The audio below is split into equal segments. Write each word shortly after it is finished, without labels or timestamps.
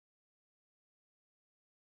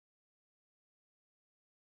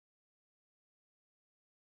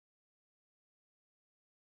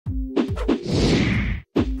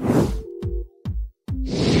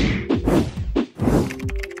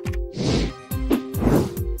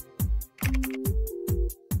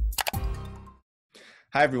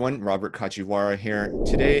Hi everyone, Robert Kajiwara here.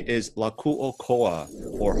 Today is La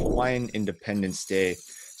Kūʻokoʻa, or Hawaiian Independence Day.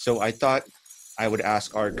 So I thought I would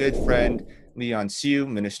ask our good friend Leon Siu,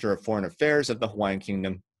 Minister of Foreign Affairs of the Hawaiian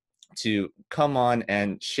Kingdom, to come on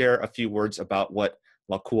and share a few words about what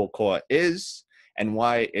La Kūʻokoʻa is and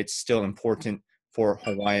why it's still important for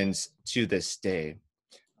Hawaiians to this day.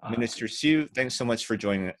 Minister Siu, thanks so much for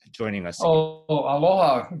joining us again. Oh,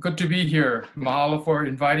 aloha. Good to be here. Mahalo for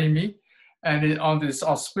inviting me. And on this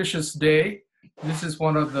auspicious day, this is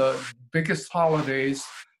one of the biggest holidays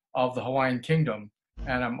of the Hawaiian Kingdom.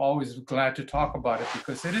 And I'm always glad to talk about it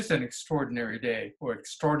because it is an extraordinary day or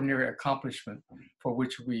extraordinary accomplishment for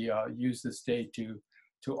which we use this day to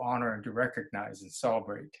honor and to recognize and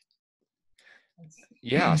celebrate.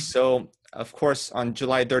 Yeah, so of course, on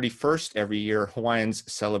July 31st every year,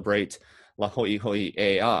 Hawaiians celebrate La Hoʻihoʻi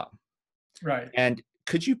Ea. Right. And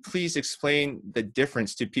could you please explain the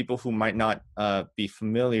difference to people who might not be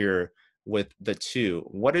familiar with the two?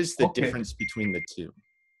 What is the difference between the two?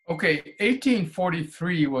 Okay,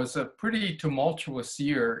 1843 was a pretty tumultuous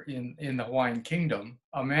year in the Hawaiian Kingdom.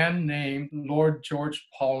 A man named Lord George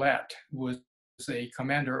Paulet, who was a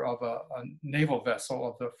commander of a naval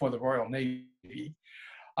vessel for the Royal Navy,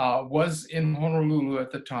 was in Honolulu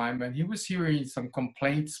at the time, and he was hearing some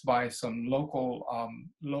complaints by some local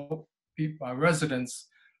residents,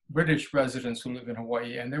 British residents who live in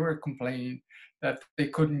Hawaii, and they were complaining that they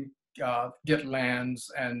couldn't get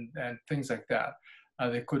lands and things like that.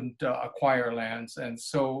 They couldn't acquire lands, and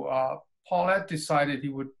so Paulet decided he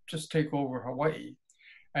would just take over Hawaii.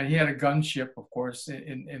 And he had a gunship, of course,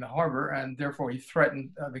 in the harbor, and therefore he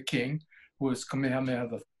threatened the king, who was Kamehameha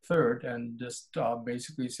III, and just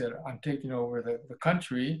basically said, I'm taking over the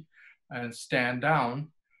country and stand down.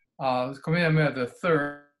 Kamehameha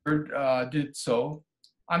III did so.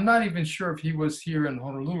 I'm not even sure if he was here in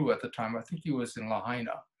Honolulu at the time. I think he was in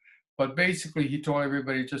Lahaina. But basically, he told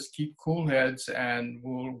everybody, just keep cool heads and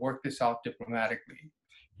we'll work this out diplomatically.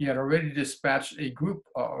 He had already dispatched a group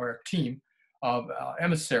or a team of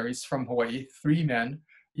emissaries from Hawaii, 3 men.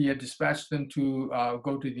 He had dispatched them to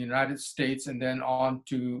go to the United States and then on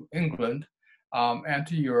to England and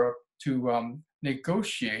to Europe to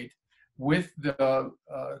negotiate with the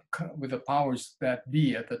powers that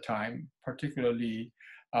be at the time, particularly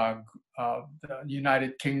the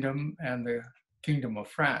United Kingdom and the Kingdom of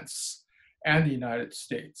France and the United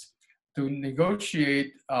States, to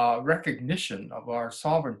negotiate recognition of our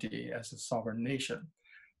sovereignty as a sovereign nation.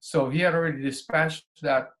 So he had already dispatched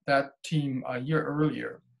that team a year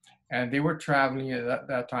earlier, and they were traveling at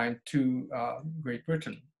that time to Great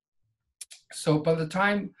Britain. So by the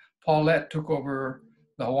time Paulet took over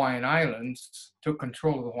the Hawaiian Islands, took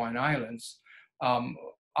control of the Hawaiian Islands,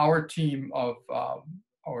 our team of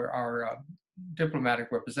our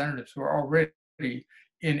diplomatic representatives were already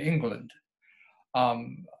in England.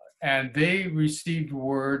 And they received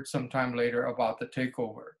word sometime later about the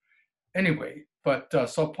takeover. Anyway, but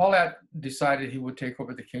so Paulet decided he would take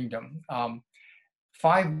over the kingdom.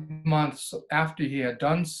 5 months after he had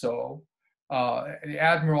done so,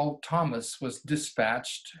 Admiral Thomas was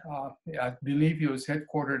dispatched. I believe he was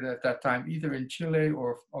headquartered at that time either in Chile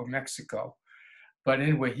or Mexico. But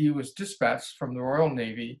anyway, he was dispatched from the Royal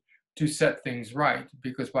Navy to set things right,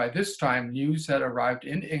 because by this time news had arrived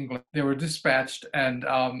in England. They were dispatched, and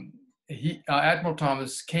Admiral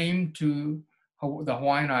Thomas came to the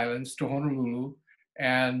Hawaiian Islands, to Honolulu,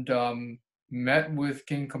 and met with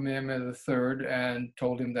King Kamehameha III and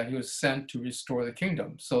told him that he was sent to restore the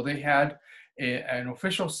kingdom. So they had an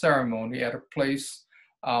official ceremony at a place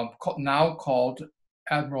now called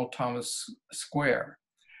Admiral Thomas Square.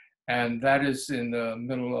 And that is in the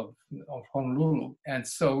middle of Honolulu. And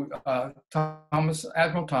so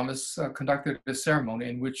Admiral Thomas conducted a ceremony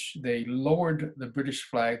in which they lowered the British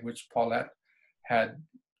flag, which Paulet had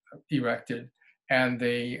erected. And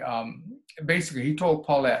they basically, he told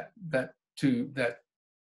Paulet that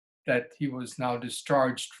he was now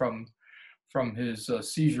discharged from his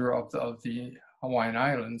seizure of the Hawaiian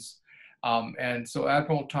Islands. And so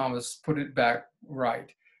Admiral Thomas put it back right.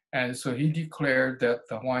 And so he declared that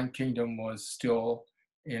the Hawaiian Kingdom was still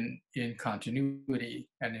in continuity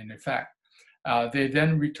and in effect. They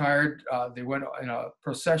then retired. They went in a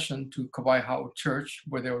procession to Kawaihaʻo Church,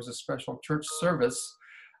 where there was a special church service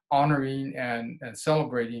honoring and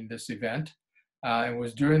celebrating this event. It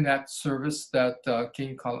was during that service that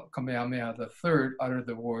King Kamehameha III uttered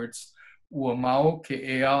the words, "Ua mau ke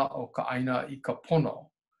ea o ka aina I ka pono,"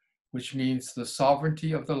 which means the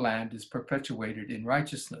sovereignty of the land is perpetuated in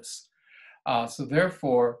righteousness. So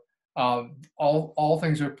therefore, all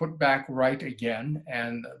things were put back right again,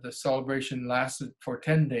 and the celebration lasted for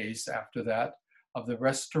 10 days after that, of the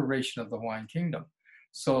restoration of the Hawaiian Kingdom.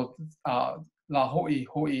 So La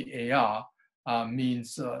Hoʻihoʻi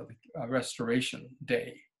means restoration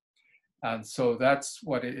day. And so that's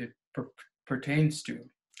what it pertains to.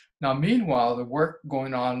 Now, meanwhile, the work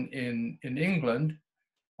going on in England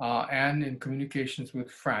and in communications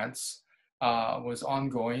with France was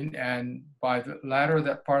ongoing. And by the latter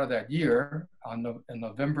that part of that year, on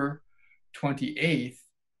November 28th,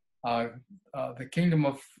 the Kingdom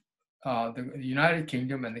of the United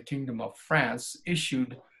Kingdom and the Kingdom of France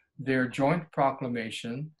issued their joint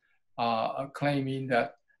proclamation claiming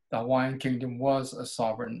that the Hawaiian Kingdom was a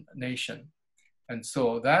sovereign nation. And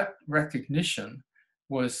so that recognition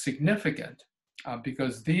was significant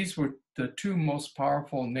because these were the two most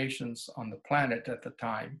powerful nations on the planet at the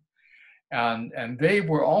time. And they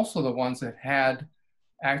were also the ones that had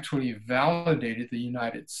actually validated the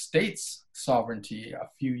United States sovereignty a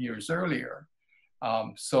few years earlier.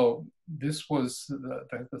 So this was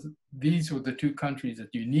these were the two countries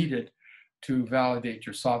that you needed to validate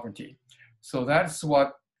your sovereignty. So that's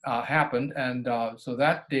what happened. And so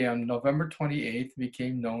that day on November 28th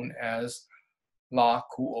became known as La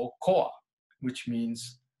Kūʻokoʻa, which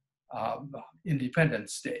means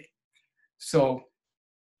Independence Day. So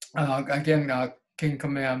again, King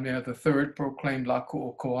Kamehameha III proclaimed La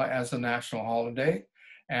Kūʻokoʻa as a national holiday,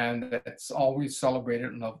 and it's always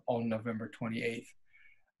celebrated on November 28th.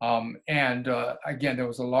 Again, there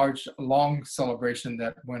was a long celebration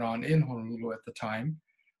that went on in Honolulu at the time.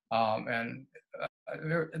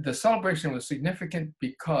 The celebration was significant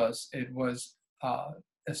because it was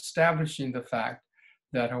establishing the fact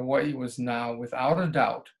that Hawaii was now, without a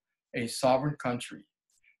doubt, a sovereign country.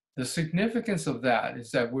 The significance of that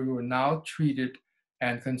is that we were now treated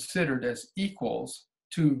and considered as equals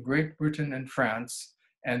to Great Britain and France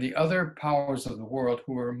and the other powers of the world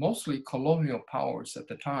who were mostly colonial powers at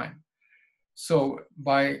the time. So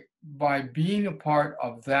by being a part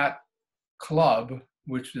of that club,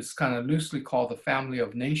 which is kind of loosely called the Family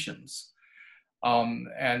of Nations,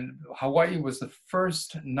 and Hawaii was the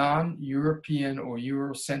first non-European or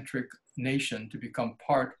Eurocentric nation to become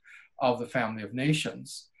part of the Family of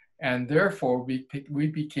Nations. And therefore, we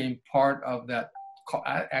became part of that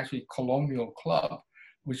actually colonial club,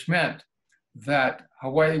 which meant that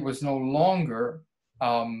Hawaii was no longer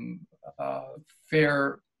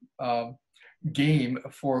fair game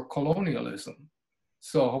for colonialism.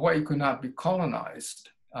 So Hawaii could not be colonized.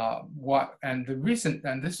 And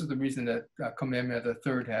this is the reason that Kamehameha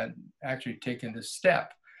III had actually taken this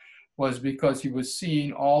step, was because he was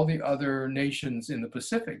seeing all the other nations in the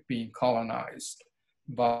Pacific being colonized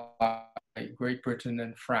by Great Britain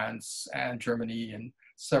and France and Germany and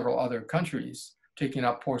several other countries, taking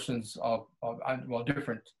up portions of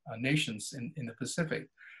different nations in the Pacific.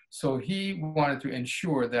 So he wanted to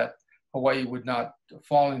ensure that Hawaii would not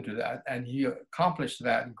fall into that, and he accomplished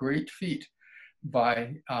that great feat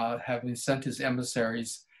by having sent his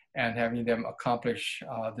emissaries and having them accomplish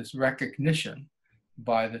this recognition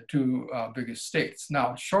by the two biggest states.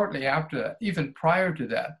 Now, shortly after that, even prior to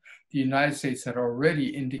that, the United States had already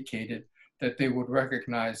indicated that they would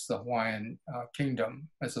recognize the Hawaiian Kingdom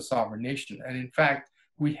as a sovereign nation. And in fact,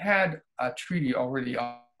 we had a treaty already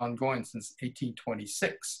ongoing since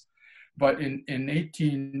 1826. But in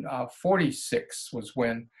 1846 was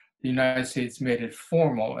when the United States made it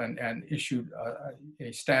formal and issued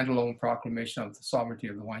a standalone proclamation of the sovereignty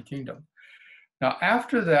of the Hawaiian Kingdom. Now,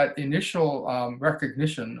 after that initial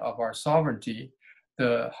recognition of our sovereignty,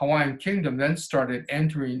 the Hawaiian Kingdom then started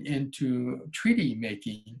entering into treaty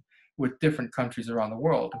making with different countries around the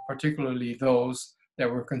world, particularly those that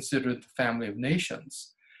were considered the Family of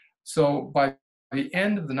Nations. So by the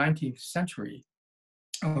end of the 19th century,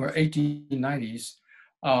 or 1890s,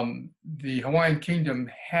 the Hawaiian Kingdom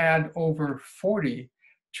had over 40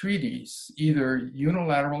 treaties, either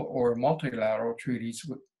unilateral or multilateral treaties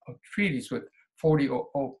with 40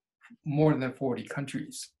 or more than 40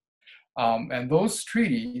 countries. And those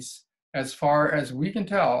treaties, as far as we can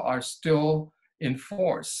tell, are still in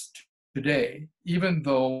force today, even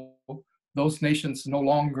though those nations no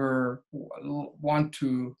longer want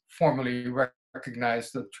to formally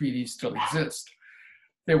recognize the treaties still exist.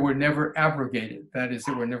 They were never abrogated. That is,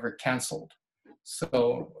 they were never canceled.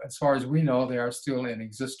 So as far as we know, they are still in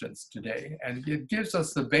existence today. And it gives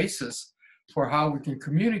us the basis for how we can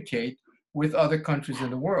communicate with other countries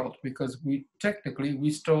in the world, because we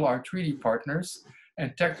still are treaty partners,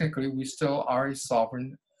 and technically we still are a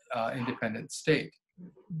sovereign independent state.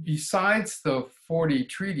 Besides the 40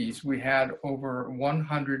 treaties, we had over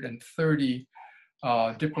 130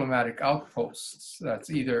 diplomatic outposts. That's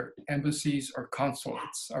either embassies or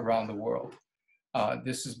consulates around the world.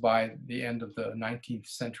 This is by the end of the 19th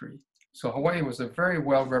century. So Hawaii was a very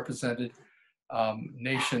well represented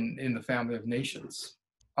nation in the family of nations.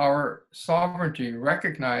 Our sovereignty,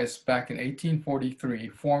 recognized back in 1843,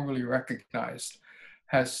 formally recognized,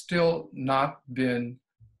 has still not been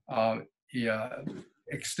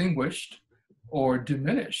extinguished or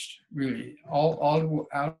diminished, really.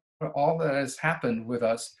 All that has happened with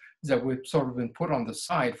us is that we've sort of been put on the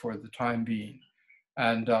side for the time being.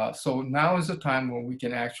 And so now is the time when we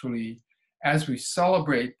can actually, as we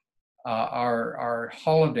celebrate our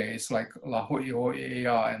holidays like La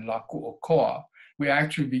Hoʻihoʻi and La Kūʻokoʻa, we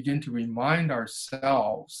actually begin to remind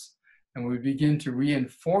ourselves and we begin to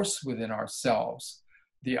reinforce within ourselves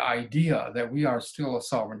the idea that we are still a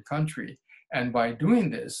sovereign country. And by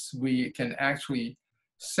doing this, we can actually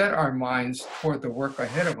set our minds toward the work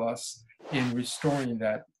ahead of us in restoring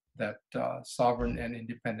that sovereign and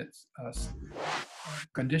independent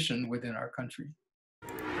condition within our country.